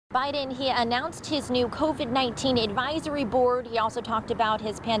Biden, he announced his new COVID-19 advisory board. He also talked about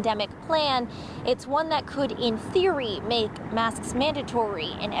his pandemic plan. It's one that could, in theory, make masks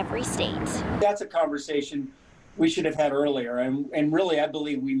mandatory in every state. That's a conversation we should have had earlier, and really I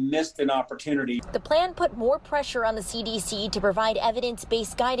believe we missed an opportunity. The plan put more pressure on the CDC to provide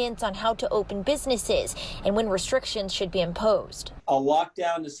evidence-based guidance on how to open businesses and when restrictions should be imposed. A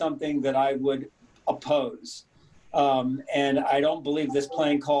lockdown is something that I would oppose. And I don't believe this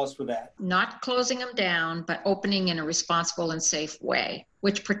plan calls for that. Not closing them down, but opening in a responsible and safe way,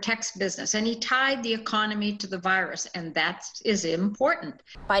 which protects business. And he tied the economy to the virus, and that is important.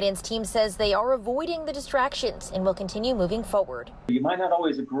 Biden's team says they are avoiding the distractions and will continue moving forward. You might not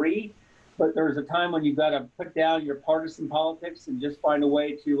always agree, but there's a time when you've got to put down your partisan politics and just find a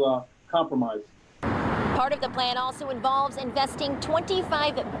way to compromise. Part of the plan also involves investing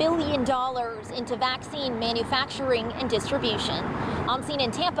 $25 billion into vaccine manufacturing and distribution. On scene in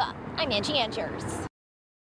Tampa, I'm Angie Angers.